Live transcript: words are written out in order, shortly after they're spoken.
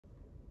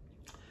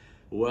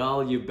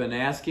Well, you've been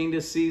asking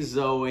to see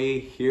Zoe.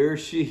 Here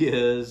she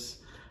is.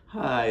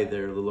 Hi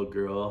there, little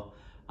girl.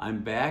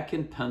 I'm back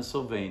in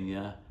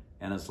Pennsylvania,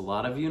 and as a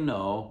lot of you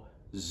know,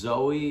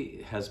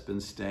 Zoe has been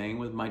staying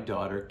with my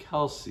daughter,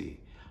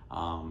 Kelsey.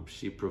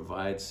 She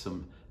provides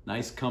some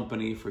nice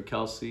company for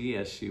Kelsey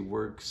as she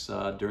works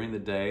during the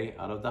day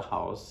out of the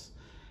house,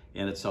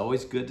 and it's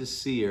always good to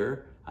see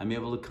her. I'm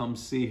able to come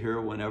see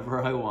her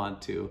whenever I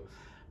want to,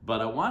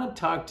 but I want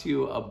to talk to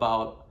you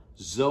about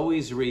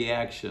Zoe's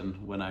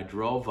reaction when I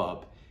drove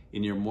up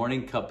in your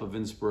morning cup of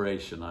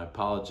inspiration. I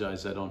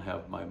apologize, I don't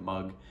have my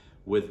mug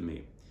with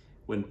me.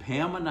 When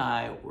Pam and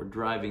I were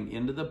driving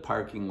into the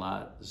parking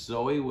lot,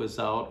 Zoe was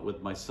out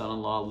with my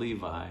son-in-law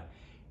Levi,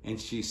 and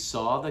she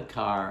saw the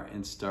car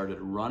and started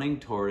running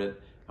toward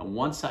it. And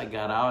once I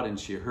got out and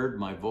she heard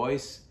my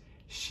voice,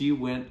 she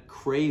went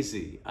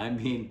crazy. I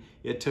mean,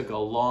 it took a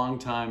long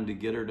time to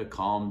get her to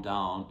calm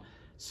down.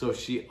 So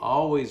she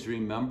always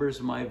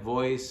remembers my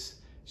voice.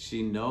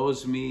 She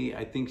knows me.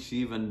 I think she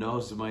even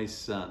knows my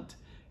scent.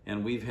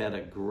 And we've had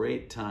a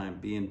great time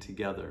being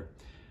together.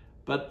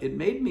 But it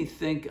made me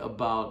think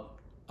about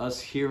us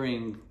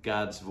hearing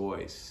God's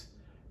voice.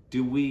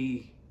 Do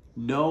we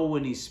know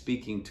when He's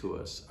speaking to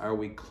us? Are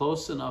we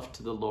close enough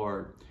to the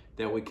Lord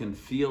that we can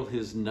feel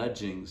His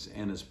nudgings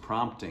and His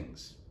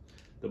promptings?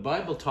 The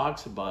Bible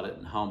talks about it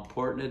and how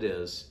important it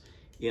is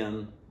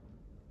in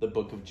the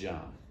book of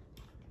John.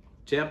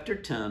 Chapter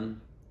 10,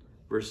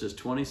 verses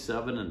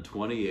 27 and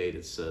 28,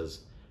 it says,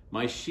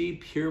 "My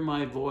sheep hear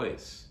my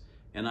voice,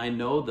 and I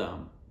know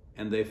them,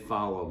 and they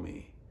follow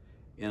me.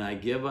 And I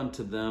give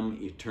unto them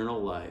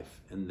eternal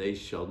life, and they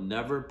shall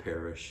never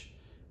perish,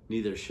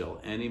 neither shall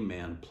any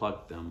man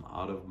pluck them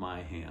out of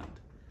my hand."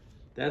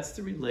 That's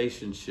the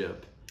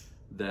relationship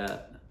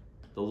that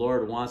the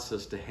Lord wants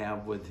us to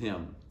have with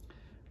Him,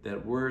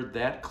 that we're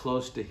that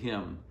close to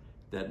Him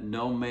that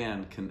no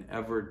man can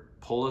ever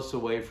pull us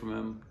away from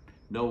Him.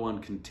 No one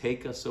can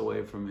take us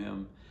away from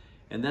Him.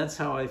 And that's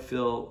how I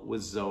feel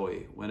with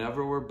Zoe.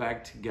 Whenever we're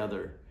back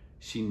together,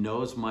 she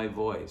knows my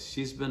voice.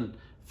 She's been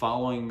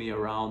following me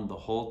around the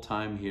whole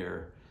time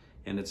here,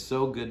 and it's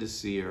so good to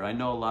see her. I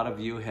know a lot of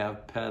you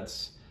have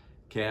pets,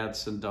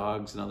 cats and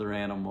dogs and other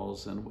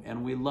animals,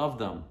 and we love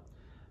them,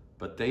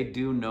 but they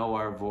do know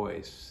our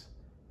voice,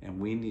 and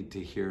we need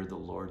to hear the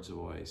Lord's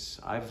voice.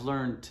 I've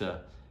learned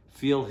to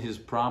feel His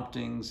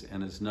promptings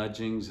and His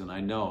nudgings, and I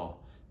know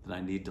that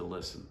I need to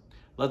listen.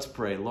 Let's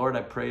pray. Lord,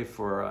 I pray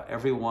for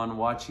everyone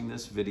watching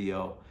this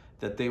video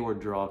that they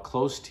would draw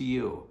close to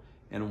You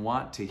and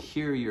want to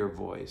hear Your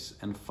voice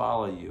and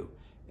follow You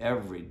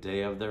every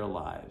day of their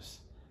lives.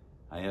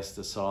 I ask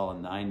this all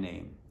in Thy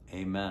name.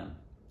 Amen.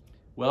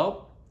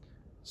 Well,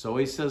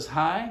 Zoe says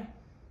hi,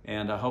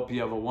 and I hope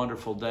you have a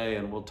wonderful day,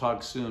 and we'll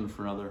talk soon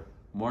for another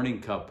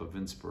morning cup of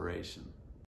inspiration.